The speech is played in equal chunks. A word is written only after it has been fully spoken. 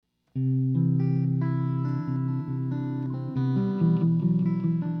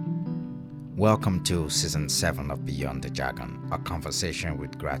Welcome to Season 7 of Beyond the Jargon, a conversation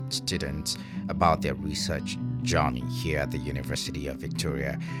with grad students about their research journey here at the University of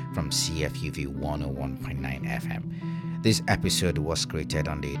Victoria from CFUV 101.9 FM. This episode was created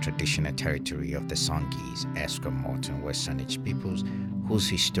on the traditional territory of the Songhees, Esquimalt, West Saanich peoples, whose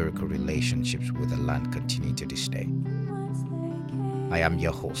historical relationships with the land continue to this day. I am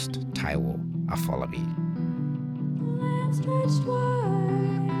your host, Taiwo Afolabi.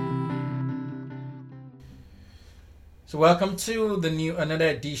 So welcome to another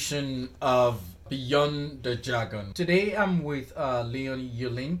edition of Beyond the Jargon. Today I'm with Lynn Ng Yu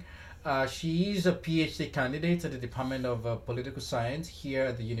Lin. She is a PhD candidate at the Department of Political Science here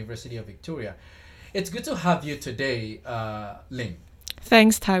at the University of Victoria. It's good to have you today, Lynn.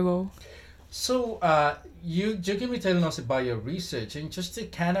 Thanks, Taiwo. So you're going to be telling us about your research, and just to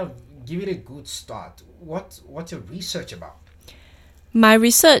kind of give it a good start, what's your research about? My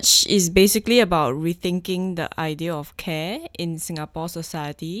research is basically about rethinking the idea of care in Singapore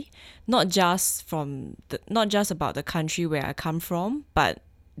society, not just about the country where I come from, but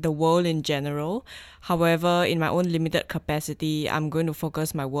the world in general. However, in my own limited capacity, I'm going to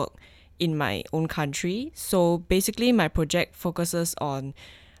focus my work in my own country. So basically, my project focuses on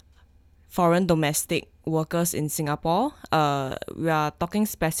foreign domestic workers in Singapore. We are talking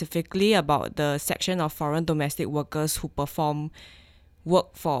specifically about the section of foreign domestic workers who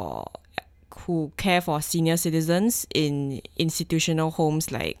care for senior citizens in institutional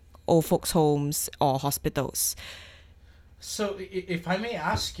homes like old folks' homes or hospitals. So, if I may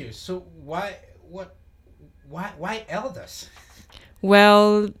ask you, so why elders?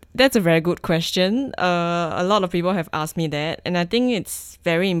 Well, that's a very good question. A lot of people have asked me that, and I think it's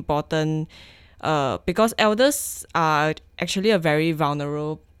very important because elders are actually a very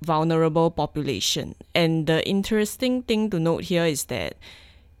vulnerable population. And the interesting thing to note here is that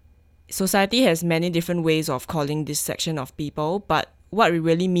society has many different ways of calling this section of people, but what we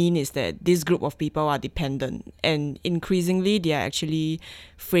really mean is that this group of people are dependent, and increasingly they are actually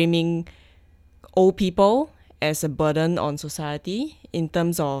framing old people as a burden on society in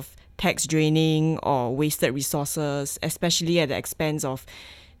terms of tax draining or wasted resources, especially at the expense of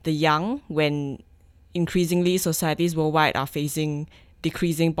the young, when increasingly societies worldwide are facing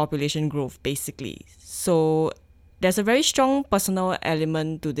decreasing population growth, basically. So there's a very strong personal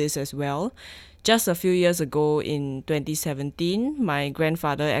element to this as well. Just a few years ago in 2017, my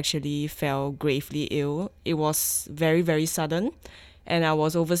grandfather actually fell gravely ill. It was very, very sudden, and I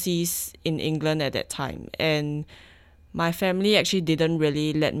was overseas in England at that time. And my family actually didn't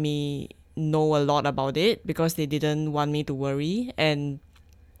really let me know a lot about it because they didn't want me to worry. And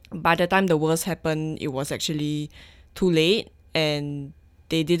by the time the worst happened, it was actually too late, and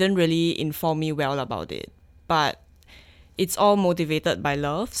they didn't really inform me well about it. But it's all motivated by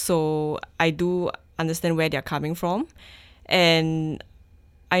love, so I do understand where they're coming from. And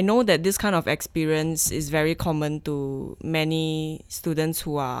I know that this kind of experience is very common to many students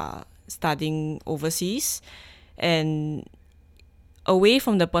who are studying overseas. And away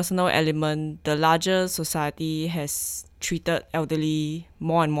from the personal element, the larger society has treated elderly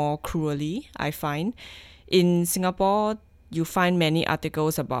more and more cruelly, I find. In Singapore, you find many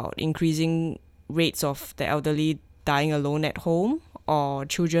articles about increasing rates of the elderly dying alone at home or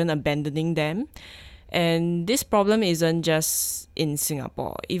children abandoning them. And this problem isn't just in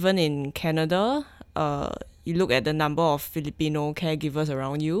Singapore. Even in Canada, you look at the number of Filipino caregivers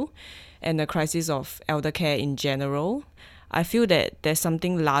around you and the crisis of elder care in general. I feel that there's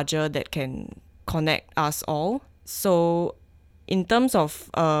something larger that can connect us all. So in terms of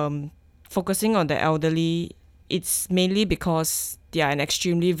focusing on the elderly, it's mainly because they are an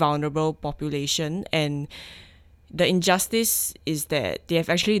extremely vulnerable population, and the injustice is that they have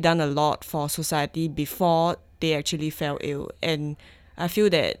actually done a lot for society before they actually fell ill. And I feel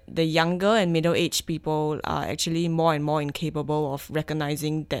that the younger and middle-aged people are actually more and more incapable of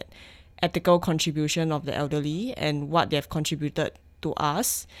recognizing that ethical contribution of the elderly and what they have contributed to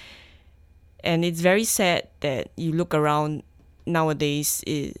us. And it's very sad that you look around nowadays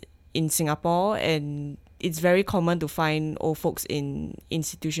in Singapore, and it's very common to find old folks in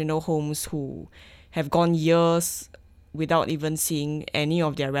institutional homes who have gone years without even seeing any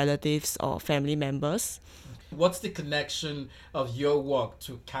of their relatives or family members. What's the connection of your work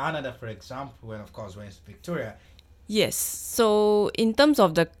to Canada, for example, and of course when it's Victoria? Yes, so in terms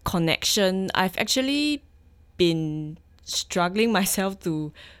of the connection, I've actually been struggling myself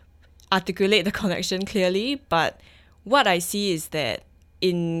to articulate the connection clearly, but what I see is that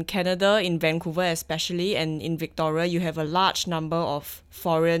in Canada, in Vancouver especially, and in Victoria, you have a large number of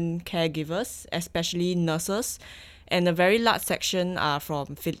foreign caregivers, especially nurses, and a very large section are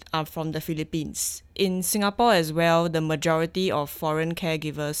from the Philippines. In Singapore as well, the majority of foreign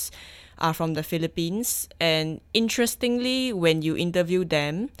caregivers are from the Philippines. And interestingly, when you interview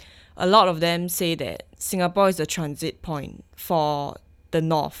them, a lot of them say that Singapore is a transit point for the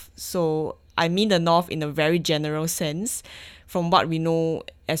North. So I mean the North in a very general sense, from what we know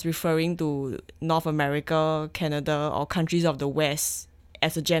as referring to North America, Canada, or countries of the West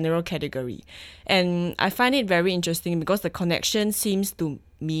as a general category. And I find it very interesting because the connection seems to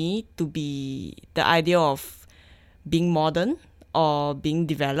me to be the idea of being modern or being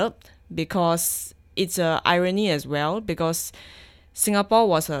developed, because it's a irony as well, because Singapore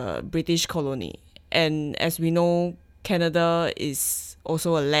was a British colony, and as we know, Canada is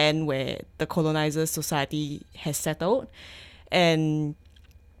also a land where the colonizer society has settled. And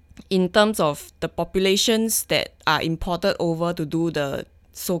in terms of the populations that are imported over to do the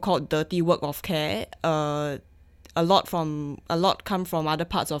so-called dirty work of care, a lot come from other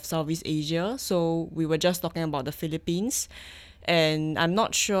parts of Southeast Asia. So we were just talking about the Philippines, and I'm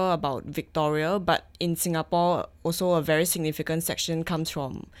not sure about Victoria, but in Singapore also a very significant section comes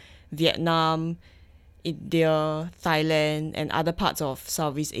from Vietnam, India, Thailand, and other parts of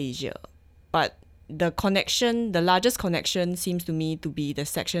Southeast Asia. But the largest connection seems to me to be the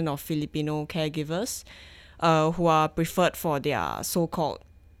section of Filipino caregivers who are preferred for their so-called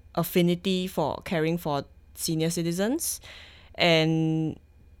affinity for caring for senior citizens. And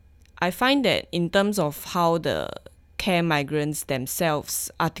I find that in terms of how the care migrants themselves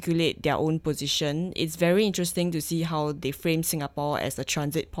articulate their own position, it's very interesting to see how they frame Singapore as a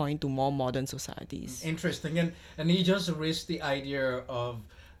transit point to more modern societies. Interesting. And you just raised the idea of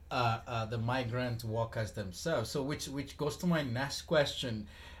the migrant workers themselves. So which goes to my next question.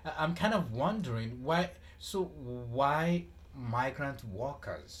 I'm kind of wondering why migrant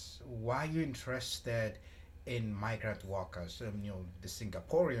workers? Why are you interested in migrant workers? The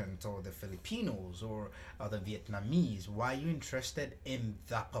Singaporeans or the Filipinos or the Vietnamese. Why are you interested in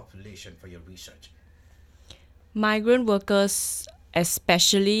that population for your research? Migrant workers,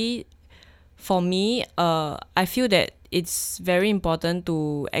 especially for me, I feel that it's very important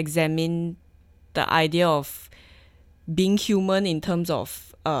to examine the idea of being human in terms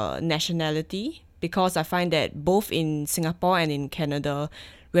of nationality, because I find that both in Singapore and in Canada,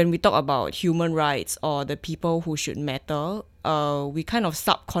 when we talk about human rights or the people who should matter, we kind of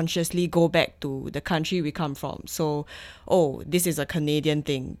subconsciously go back to the country we come from. So, this is a Canadian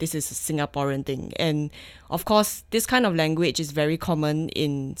thing, this is a Singaporean thing. And of course, this kind of language is very common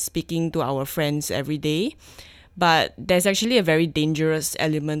in speaking to our friends every day. But there's actually a very dangerous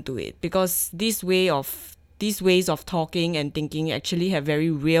element to it, because these ways of talking and thinking actually have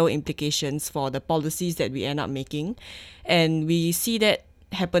very real implications for the policies that we end up making. And we see that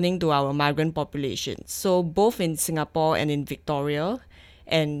happening to our migrant population. So both in Singapore and in Victoria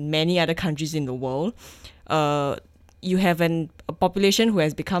and many other countries in the world, you have a population who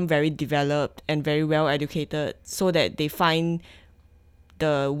has become very developed and very well educated, so that they find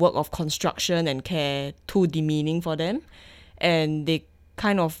the work of construction and care too demeaning for them, and they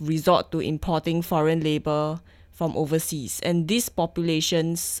kind of resort to importing foreign labor from overseas. And these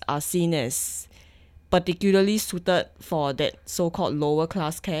populations are seen as particularly suited for that so-called lower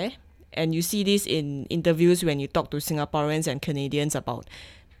class care. And you see this in interviews when you talk to Singaporeans and Canadians about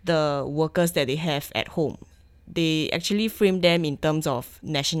the workers that they have at home. They actually frame them in terms of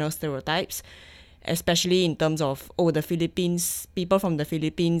national stereotypes, especially in terms of, the Philippines, people from the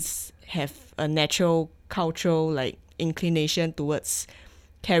Philippines have a natural cultural inclination towards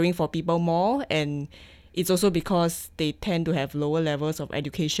caring for people more. And it's also because they tend to have lower levels of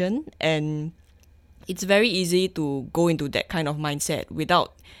education, and it's very easy to go into that kind of mindset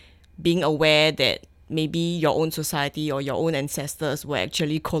without being aware that maybe your own society or your own ancestors were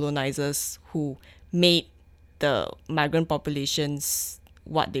actually colonizers who made the migrant populations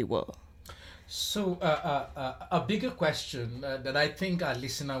what they were. So a bigger question that I think our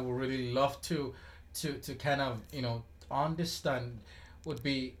listener would really love to kind of understand would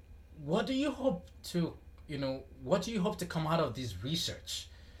be, what do you hope to come out of this research?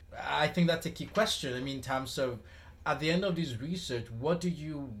 I think that's a key question. I mean, in terms of, at the end of this research, what do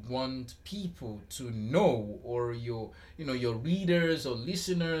you want people to know, or your readers or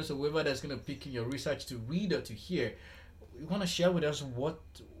listeners or whoever that's going to pick in your research to read or to hear? You want to share with us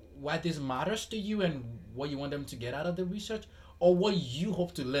why this matters to you and what you want them to get out of the research, or what you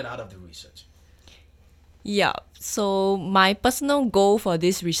hope to learn out of the research? Yeah, so my personal goal for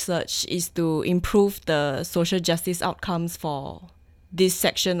this research is to improve the social justice outcomes for this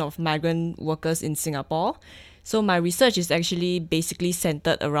section of migrant workers in Singapore. So my research is actually basically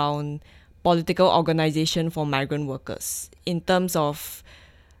centered around political organization for migrant workers in terms of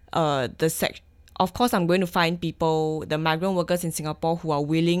of course, I'm going to find people, the migrant workers in Singapore, who are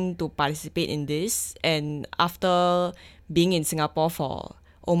willing to participate in this. And after being in Singapore for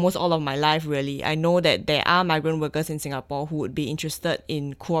almost all of my life, really, I know that there are migrant workers in Singapore who would be interested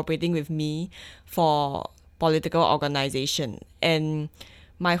in cooperating with me for political organization. And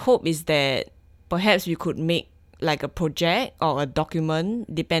my hope is that perhaps we could make like a project or a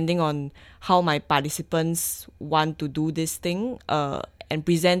document, depending on how my participants want to do this thing, and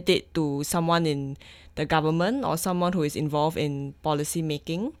present it to someone in the government or someone who is involved in policy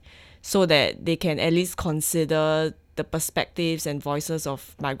making, so that they can at least consider the perspectives and voices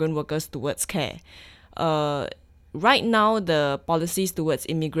of migrant workers towards care. Right now, the policies towards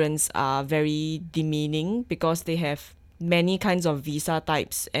immigrants are very demeaning because they have many kinds of visa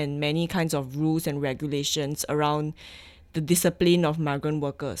types and many kinds of rules and regulations around the discipline of migrant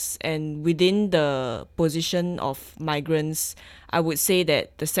workers. And within the position of migrants, I would say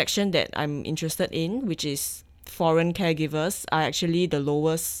that the section that I'm interested in, which is foreign caregivers, are actually the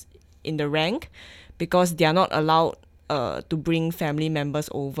lowest in the rank because they are not allowed to bring family members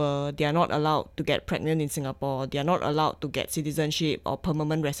over. They are not allowed to get pregnant in Singapore. They are not allowed to get citizenship or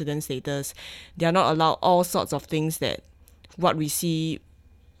permanent resident status. They are not allowed all sorts of things that what we see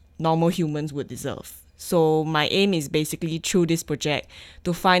normal humans would deserve. So my aim is basically through this project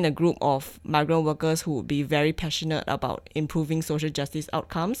to find a group of migrant workers who would be very passionate about improving social justice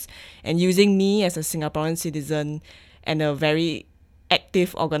outcomes and using me as a Singaporean citizen and a very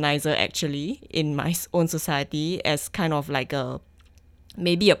active organizer actually in my own society as kind of like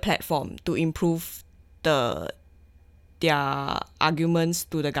maybe a platform to improve their arguments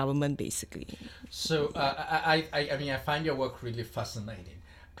to the government basically. So I mean, I find your work really fascinating.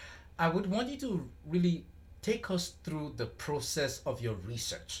 I would want you to really take us through the process of your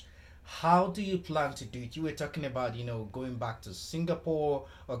research. How do you plan to do it? You were talking about, going back to Singapore,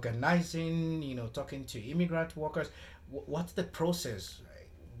 organizing, talking to immigrant workers. What's the process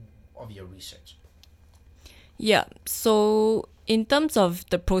of your research? Yeah, so in terms of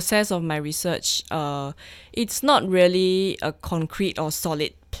the process of my research, it's not really a concrete or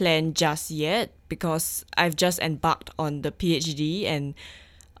solid plan just yet because I've just embarked on the PhD, and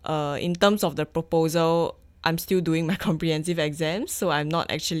in terms of the proposal, I'm still doing my comprehensive exams, so I'm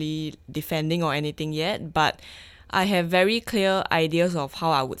not actually defending or anything yet, but I have very clear ideas of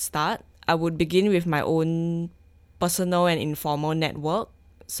how I would start. I would begin with my own personal and informal network.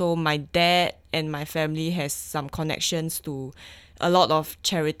 So my dad and my family has some connections to a lot of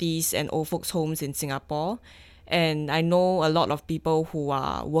charities and old folks' homes in Singapore. And I know a lot of people who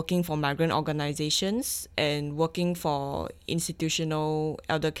are working for migrant organizations and working for institutional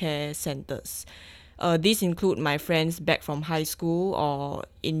elder care centers. These include my friends back from high school or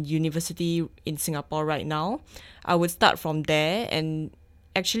in university in Singapore right now. I would start from there, and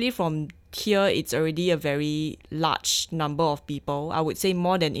actually from here it's already a very large number of people. I would say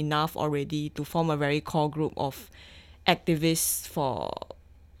more than enough already to form a very core group of activists for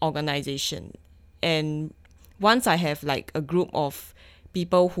organization. And once I have like a group of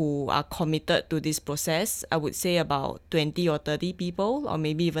people who are committed to this process, I would say about 20 or 30 people, or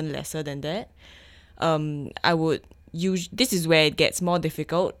maybe even lesser than that. I would use, this is where it gets more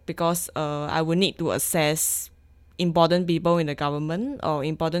difficult because I would need to assess important people in the government or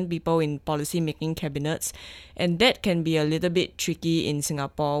important people in policy making cabinets, and that can be a little bit tricky in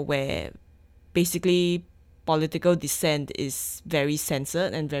Singapore where basically political dissent is very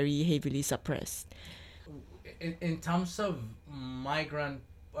censored and very heavily suppressed. In terms of migrant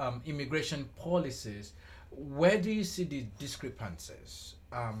immigration policies, where do you see the discrepancies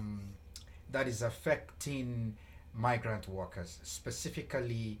that is affecting migrant workers,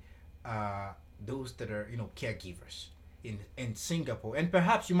 specifically those that are caregivers in Singapore? And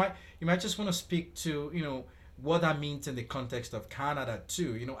perhaps you might just want to speak to what that means in the context of Canada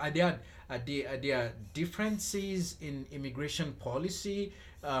too. Are there differences in immigration policy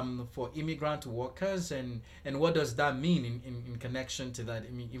for immigrant workers, and what does that mean in connection to that?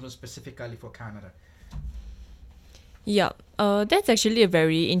 I mean, even specifically for Canada. Yeah, that's actually a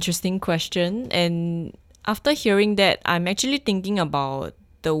very interesting question. And after hearing that, I'm actually thinking about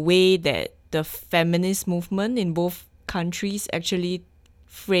the way that the feminist movement in both countries actually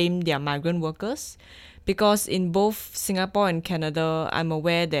frame their migrant workers. Because in both Singapore and Canada, I'm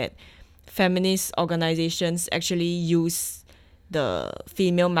aware that feminist organizations actually use the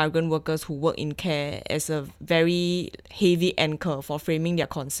female migrant workers who work in care as a very heavy anchor for framing their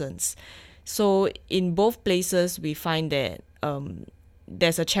concerns. So in both places, we find that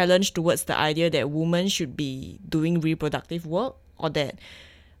there's a challenge towards the idea that women should be doing reproductive work, or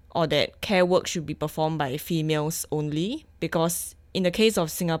that care work should be performed by females only, because in the case of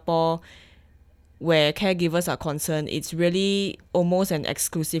Singapore, where caregivers are concerned, it's really almost an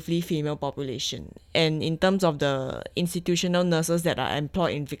exclusively female population. And in terms of the institutional nurses that are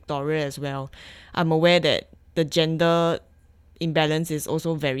employed in Victoria as well, I'm aware that the gender imbalance is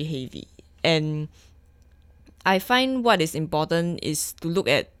also very heavy. And I find what is important is to look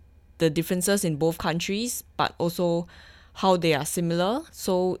at the differences in both countries, but also how they are similar.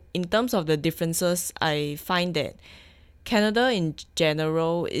 So in terms of the differences, I find that Canada in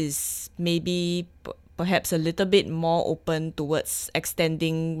general is maybe perhaps a little bit more open towards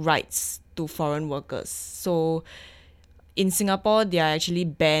extending rights to foreign workers. So in Singapore, they are actually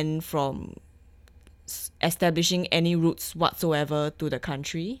banned from establishing any roots whatsoever to the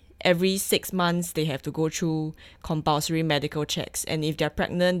country. Every 6 months, they have to go through compulsory medical checks. And if they're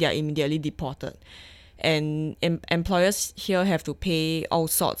pregnant, they are immediately deported. And employers here have to pay all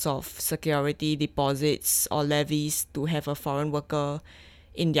sorts of security deposits or levies to have a foreign worker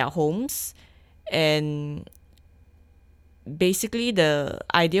in their homes. And basically, the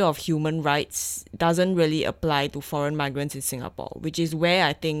idea of human rights doesn't really apply to foreign migrants in Singapore, which is where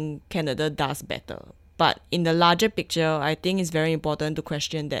I think Canada does better. But in the larger picture, I think it's very important to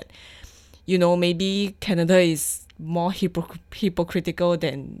question that, maybe Canada is more hypocritical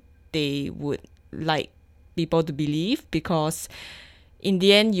than they would like people to believe, because in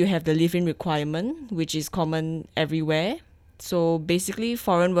the end, you have the live-in requirement, which is common everywhere. So basically,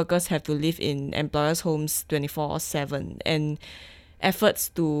 foreign workers have to live in employers' homes 24/7, and efforts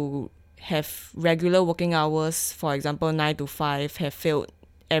to have regular working hours, for example 9 to 5, have failed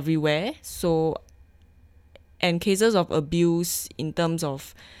everywhere. So, and cases of abuse in terms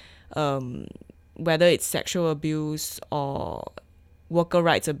of whether it's sexual abuse or worker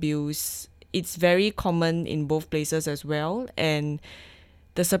rights abuse, it's very common in both places as well. And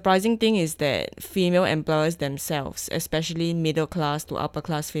the surprising thing is that female employers themselves, especially middle class to upper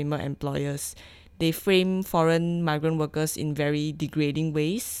class female employers, they frame foreign migrant workers in very degrading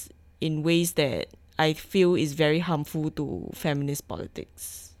ways, in ways that I feel is very harmful to feminist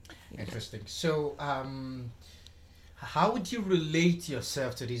politics. Interesting. So, how would you relate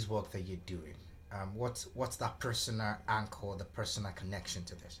yourself to this work that you're doing? What's that personal anchor, the personal connection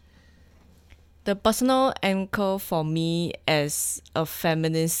to this? The personal anchor for me as a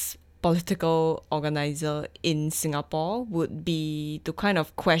feminist political organizer in Singapore would be to kind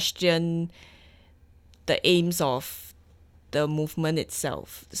of question the aims of the movement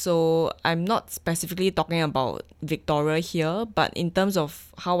itself. So I'm not specifically talking about Victoria here, but in terms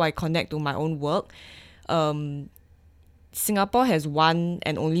of how I connect to my own work, Singapore has one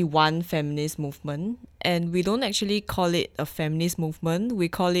and only one feminist movement, and we don't actually call it a feminist movement, we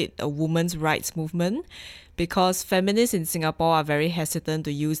call it a women's rights movement, because feminists in Singapore are very hesitant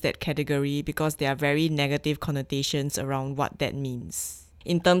to use that category because there are very negative connotations around what that means,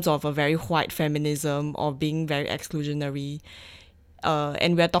 in terms of a very white feminism or being very exclusionary.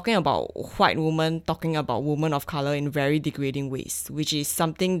 And we're talking about white women talking about women of color in very degrading ways, which is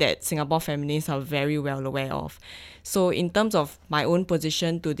something that Singapore feminists are very well aware of. So in terms of my own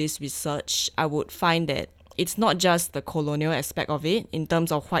position to this research, I would find that it's not just the colonial aspect of it, in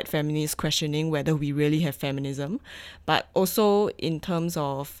terms of white feminists questioning whether we really have feminism, but also in terms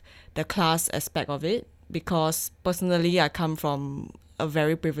of the class aspect of it, because personally I come from a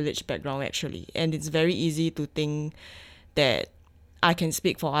very privileged background actually, and it's very easy to think that I can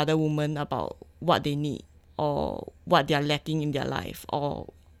speak for other women about what they need or what they're lacking in their life,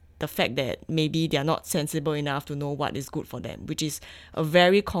 or the fact that maybe they're not sensible enough to know what is good for them, which is a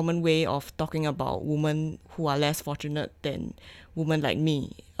very common way of talking about women who are less fortunate than women like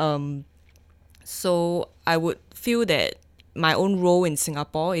me. So I would feel that my own role in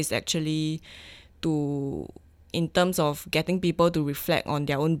Singapore is actually to, in terms of getting people to reflect on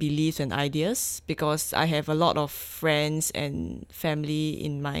their own beliefs and ideas, because I have a lot of friends and family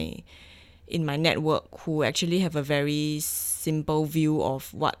in my network who actually have a very simple view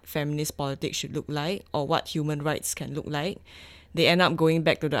of what feminist politics should look like or what human rights can look like. They end up going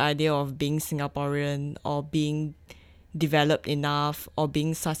back to the idea of being Singaporean or being developed enough or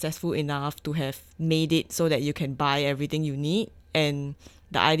being successful enough to have made it so that you can buy everything you need. And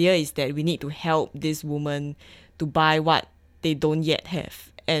the idea is that we need to help this woman to buy what they don't yet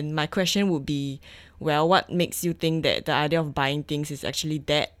have. And my question would be, well, what makes you think that the idea of buying things is actually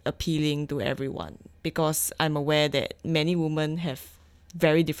that appealing to everyone? Because I'm aware that many women have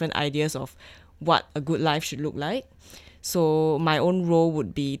very different ideas of what a good life should look like. So my own role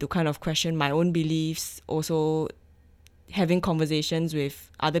would be to kind of question my own beliefs, also having conversations with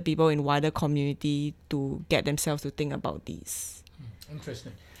other people in wider community to get themselves to think about these.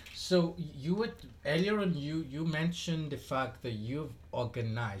 Interesting. So you would earlier on you mentioned the fact that you've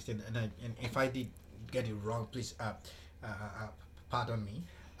organized and if I did get it wrong, please pardon me.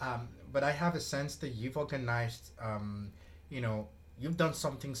 But I have a sense that you've organized you know you've done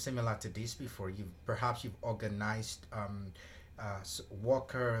something similar to this before. You've organized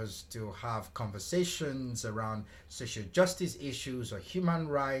workers to have conversations around social justice issues or human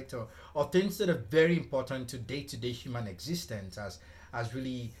rights or things that are very important to day-to-day human existence as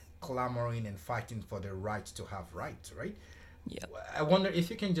really clamoring and fighting for the right to have rights, right? Yeah. I wonder if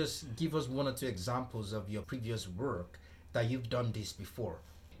you can just give us one or two examples of your previous work that you've done this before.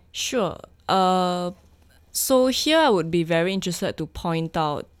 Sure. So here I would be very interested to point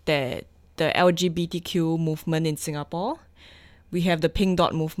out that the LGBTQ movement in Singapore, we have the Pink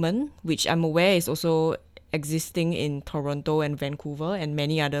Dot movement, which I'm aware is also existing in Toronto and Vancouver and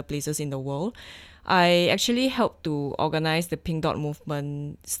many other places in the world. I actually helped to organize the Pink Dot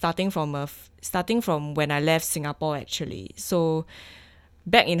movement starting from when I left Singapore actually. So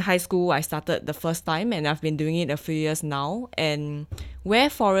back in high school, I started the first time and I've been doing it a few years now. And where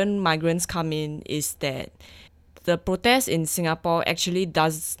foreign migrants come in is that the protest in Singapore actually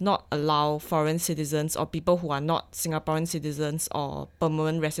does not allow foreign citizens or people who are not Singaporean citizens or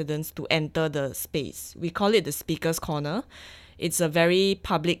permanent residents to enter the space. We call it the Speaker's Corner. It's a very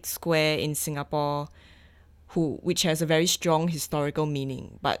public square in Singapore which has a very strong historical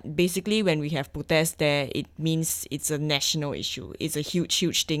meaning. But basically when we have protests there, it means it's a national issue. It's a huge,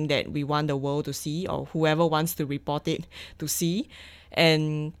 huge thing that we want the world to see or whoever wants to report it to see.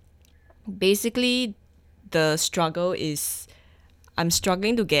 And basically the struggle is I'm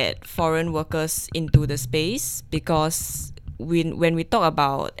struggling to get foreign workers into the space because when we talk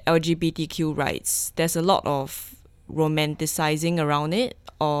about LGBTQ rights, there's a lot of romanticizing around it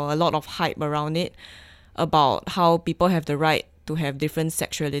or a lot of hype around it about how people have the right to have different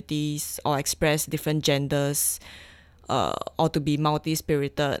sexualities or express different genders or to be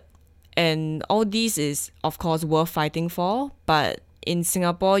multi-spirited. And all these is, of course, worth fighting for. But in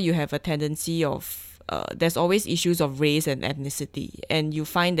Singapore, you have a tendency of there's always issues of race and ethnicity. And you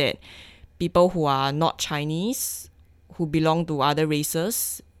find that people who are not Chinese, who belong to other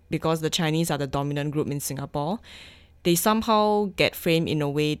races, because the Chinese are the dominant group in Singapore, they somehow get framed in a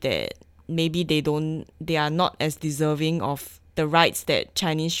way that maybe they are not as deserving of the rights that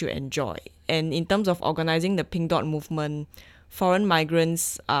Chinese should enjoy. And in terms of organizing the Pink Dot movement, foreign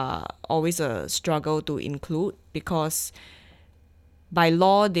migrants are always a struggle to include because by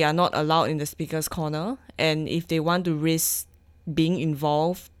law, they are not allowed in the Speaker's Corner. And if they want to risk being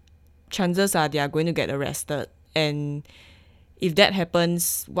involved, chances are they are going to get arrested. And if that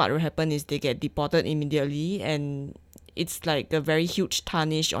happens, what will happen is they get deported immediately. And it's like a very huge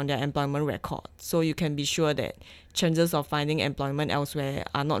tarnish on their employment record. So you can be sure that chances of finding employment elsewhere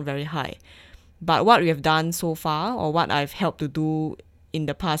are not very high. But what we have done so far, or what I've helped to do in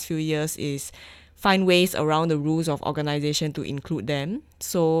the past few years, is find ways around the rules of organization to include them.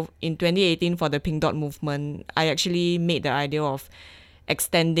 So in 2018 for the Pink Dot movement, I actually made the idea of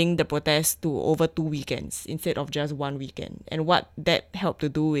extending the protest to over 2 weekends instead of just 1 weekend. And what that helped to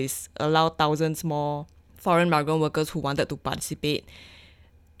do is allow thousands more foreign migrant workers who wanted to participate,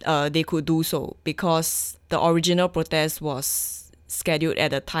 they could do so because the original protest was scheduled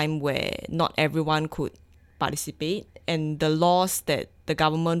at a time where not everyone could participate, and the laws that the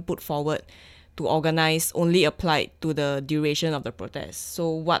government put forward to organize only applied to the duration of the protest. So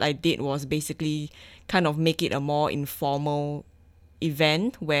what I did was basically kind of make it a more informal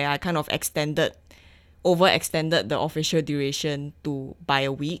event where I kind of overextended the official duration by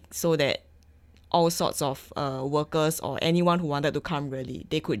a week so that all sorts of workers or anyone who wanted to come really,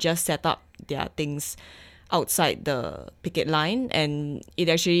 they could just set up their things outside the picket line, and it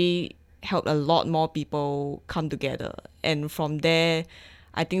actually helped a lot more people come together. And from there,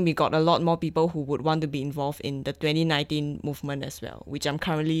 I think we got a lot more people who would want to be involved in the 2019 movement as well, which I'm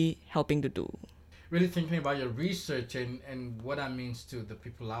currently helping to do. Really thinking about your research and what that means to the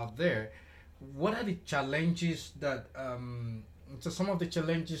people out there, what are the challenges that, so some of the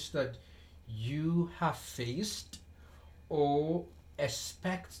challenges that you have faced or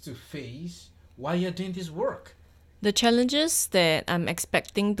expect to face while you're doing this work? The challenges that I'm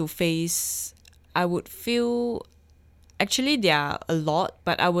expecting to face, I would feel, actually there are a lot,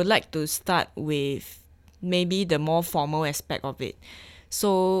 but I would like to start with maybe the more formal aspect of it.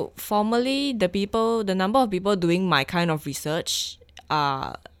 So formally, the number of people doing my kind of research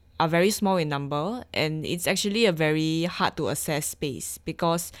are very small in number, and it's actually a very hard to assess space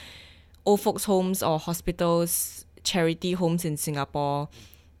because old folks' homes or hospitals charity homes in Singapore,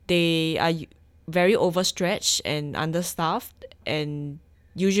 they are very overstretched and understaffed, and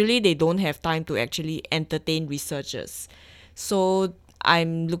usually they don't have time to actually entertain researchers. So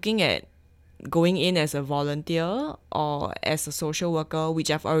I'm looking at going in as a volunteer or as a social worker, which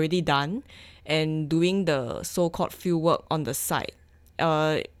I've already done, and doing the so-called field work on the side.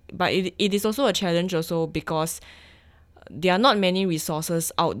 But it is also a challenge also because there are not many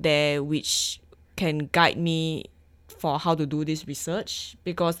resources out there which can guide me for how to do this research,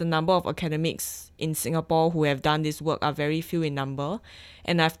 because the number of academics in Singapore who have done this work are very few in number,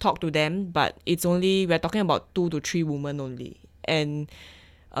 and I've talked to them, but we're talking about 2 to 3 women only, and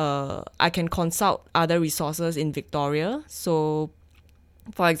I can consult other resources in Victoria. So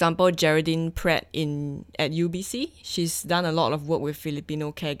for example, Geraldine Pratt at UBC, she's done a lot of work with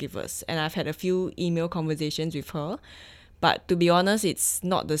Filipino caregivers, and I've had a few email conversations with her. But to be honest, it's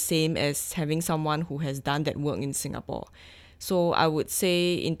not the same as having someone who has done that work in Singapore. So I would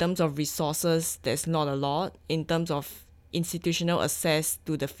say in terms of resources, there's not a lot. In terms of institutional access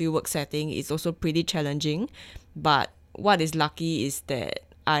to the fieldwork setting, it's also pretty challenging. But what is lucky is that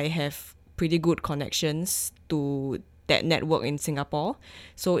I have pretty good connections to that network in Singapore.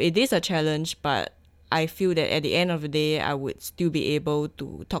 So it is a challenge, but I feel that at the end of the day, I would still be able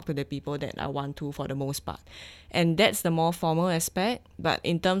to talk to the people that I want to for the most part. And that's the more formal aspect. But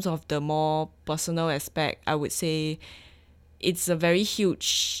in terms of the more personal aspect, I would say it's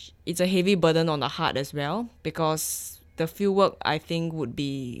a heavy burden on the heart as well, because the fieldwork, I think, would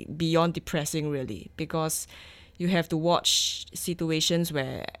be beyond depressing really, because you have to watch situations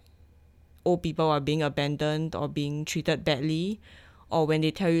where old people are being abandoned or being treated badly, or when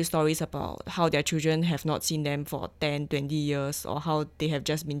they tell you stories about how their children have not seen them for 10, 20 years, or how they have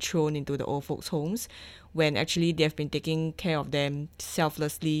just been thrown into the old folks' homes, when actually they have been taking care of them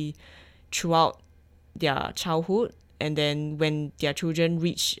selflessly throughout their childhood. And then when their children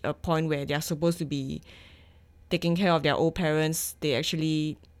reach a point where they are supposed to be taking care of their old parents, they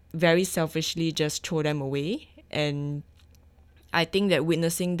actually very selfishly just throw them away. And I think that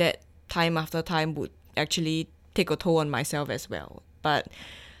witnessing that time after time would actually take a toll on myself as well. But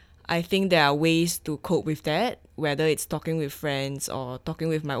I think there are ways to cope with that, whether it's talking with friends or talking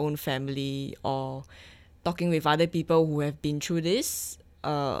with my own family or talking with other people who have been through this.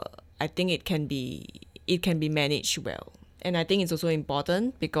 I think it can be managed well. And I think it's also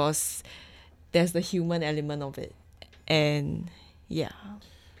important because there's the human element of it. And yeah.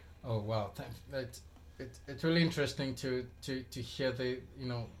 Oh wow, thanks. It's really interesting to hear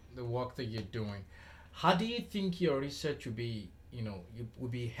the work that you're doing. How do you think your research would be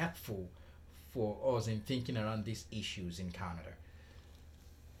helpful for us in thinking around these issues in Canada?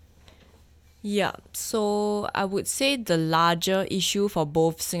 Yeah, so I would say the larger issue for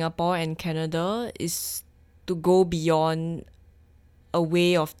both Singapore and Canada is to go beyond a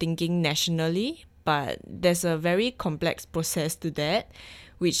way of thinking nationally, but there's a very complex process to that,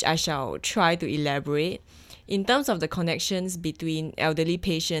 which I shall try to elaborate. In terms of the connections between elderly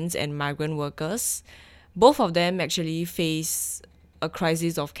patients and migrant workers, both of them actually face a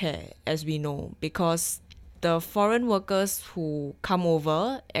crisis of care, as we know, because the foreign workers who come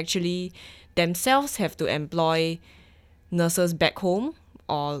over actually themselves have to employ nurses back home,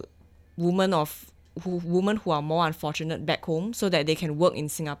 or women who are more unfortunate back home, so that they can work in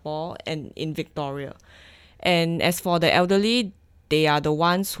Singapore and in Victoria. And as for the elderly, they are the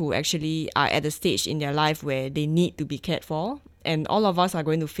ones who actually are at a stage in their life where they need to be cared for, and all of us are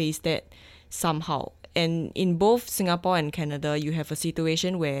going to face that somehow. And in both Singapore and Canada, you have a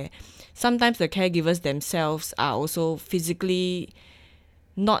situation where sometimes the caregivers themselves are also physically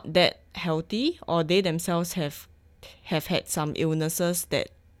not that healthy, or they themselves have had some illnesses that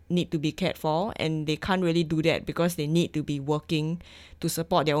need to be cared for, and they can't really do that because they need to be working to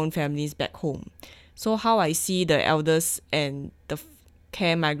support their own families back home. So how I see the elders and the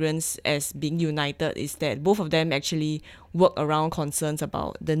care migrants as being united is that both of them actually work around concerns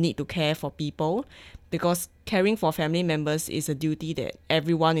about the need to care for people, because caring for family members is a duty that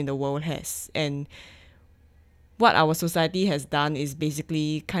everyone in the world has. And what our society has done is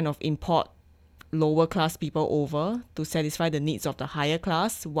basically kind of import lower class people over to satisfy the needs of the higher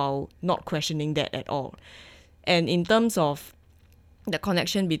class while not questioning that at all. And in terms of the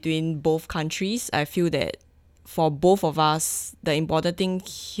connection between both countries, I feel that for both of us, the important thing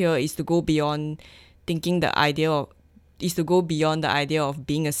here is to go beyond being a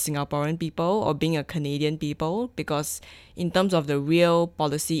Singaporean people or being a Canadian people, because in terms of the real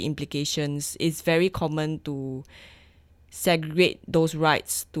policy implications, it's very common to segregate those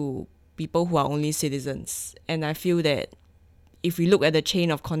rights to people who are only citizens. And I feel that if we look at the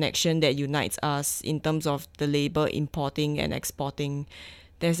chain of connection that unites us in terms of the labor importing and exporting,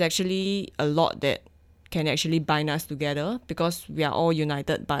 there's actually a lot that can actually bind us together because we are all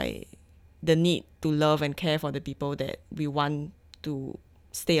united by the need to love and care for the people that we want to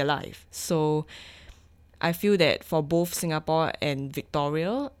stay alive. So I feel that for both Singapore and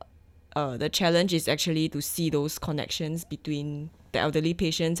Victoria, the challenge is actually to see those connections between the elderly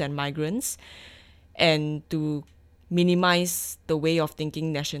patients and migrants and to minimize the way of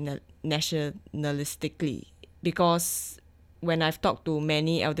thinking nationalistically. Because when I've talked to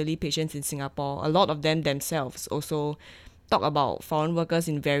many elderly patients in Singapore, a lot of them themselves also talk about foreign workers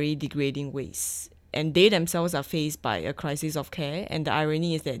in very degrading ways. And they themselves are faced by a crisis of care. And the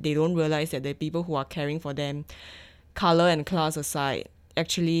irony is that they don't realize that the people who are caring for them, color and class aside,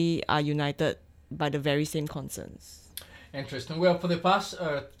 actually are united by the very same concerns. Interesting. Well, for the past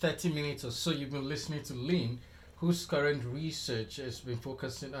 30 minutes or so, you've been listening to Lynn, whose current research has been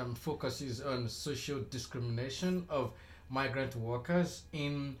focuses on social discrimination of migrant workers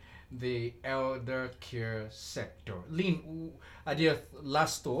in the elder care sector. Lynn, are there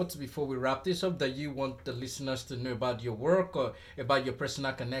last thoughts before we wrap this up that you want the listeners to know about your work or about your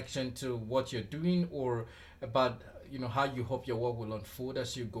personal connection to what you're doing, or about how you hope your work will unfold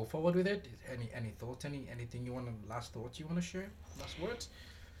as you go forward with it? Any thoughts? Anything you want to last thoughts you want to share? Last words?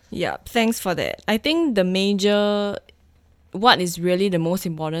 Yeah, thanks for that. I think what is really the most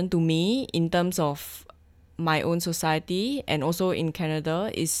important to me in terms of my own society and also in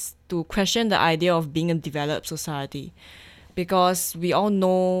Canada is to question the idea of being a developed society, because we all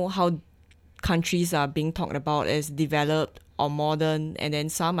know how countries are being talked about as developed or modern, and then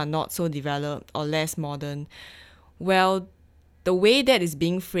some are not so developed or less modern. Well, the way that is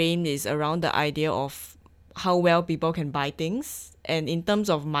being framed is around the idea of how well people can buy things. And in terms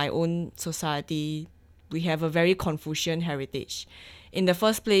of my own society, we have a very Confucian heritage. In the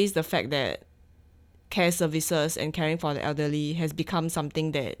first place, the fact that care services and caring for the elderly has become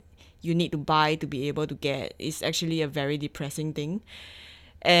something that you need to buy to be able to get is actually a very depressing thing.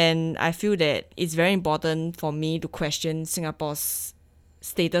 And I feel that it's very important for me to question Singapore's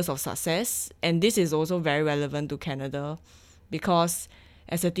status of success. And this is also very relevant to Canada because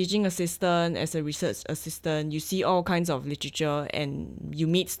as a teaching assistant, as a research assistant, you see all kinds of literature and you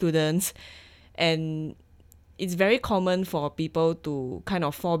meet students, and it's very common for people to kind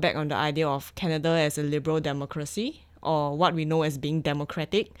of fall back on the idea of Canada as a liberal democracy, or what we know as being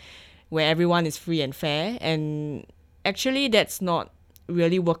democratic, where everyone is free and fair. And actually that's not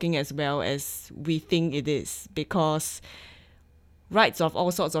really working as well as we think it is, because rights of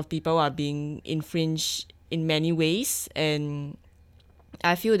all sorts of people are being infringed in many ways. And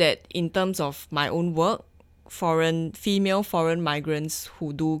I feel that in terms of my own work, female foreign migrants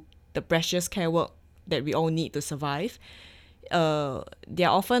who do the precious care work that we all need to survive, they are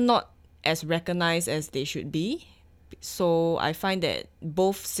often not as recognized as they should be. So I find that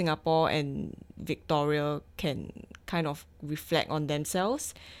both Singapore and Victoria can kind of reflect on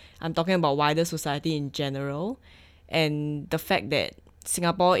themselves. I'm talking about wider society in general, and the fact that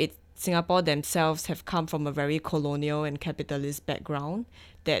Singapore themselves have come from a very colonial and capitalist background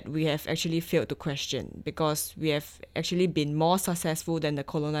that we have actually failed to question, because we have actually been more successful than the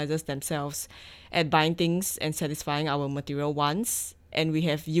colonizers themselves at buying things and satisfying our material wants. And we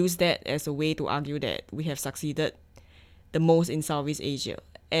have used that as a way to argue that we have succeeded the most in Southeast Asia.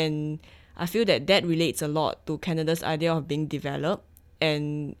 And I feel that that relates a lot to Canada's idea of being developed.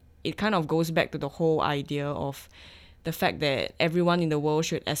 And it kind of goes back to the whole idea of the fact that everyone in the world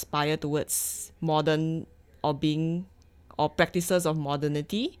should aspire towards modern or practices of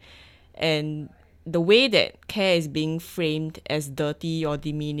modernity. And the way that care is being framed as dirty or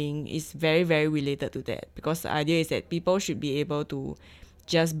demeaning is very, very related to that, because the idea is that people should be able to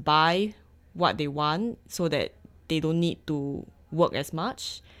just buy what they want so that they don't need to work as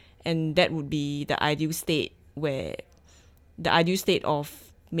much. And that would be the ideal state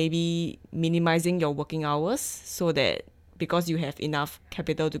of maybe minimizing your working hours so that because you have enough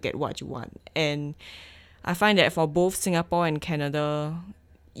capital to get what you want. And I find that for both Singapore and Canada,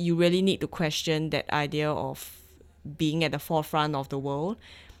 you really need to question that idea of being at the forefront of the world,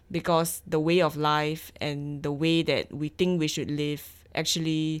 because the way of life and the way that we think we should live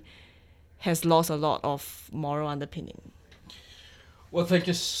actually has lost a lot of moral underpinning. Well, thank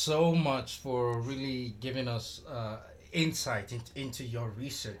you so much for really giving us insight into your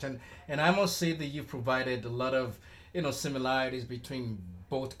research, and I must say that you provided a lot of similarities between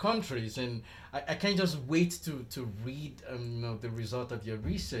both countries, and I can't just wait to read the result of your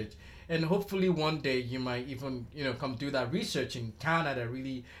research, and hopefully one day you might even come do that research in Canada,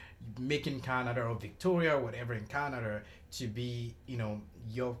 really making Canada or Victoria, whatever in Canada, to be,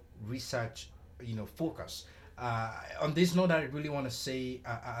 your research, focus. On this note, I really want to say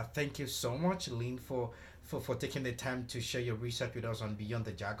thank you so much, Lynn, for taking the time to share your research with us on Beyond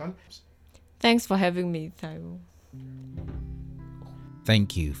the Jargon. Thanks for having me, Taiwo.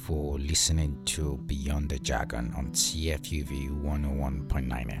 Thank you for listening to Beyond the Jargon on CFUV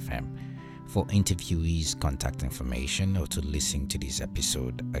 101.9 FM. For interviewees' contact information or to listen to this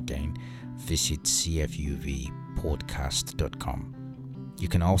episode again, visit cfuvpodcast.com. You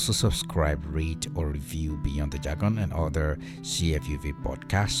can also subscribe, rate, or review Beyond the Jargon and other CFUV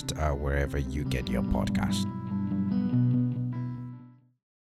podcasts wherever you get your podcast.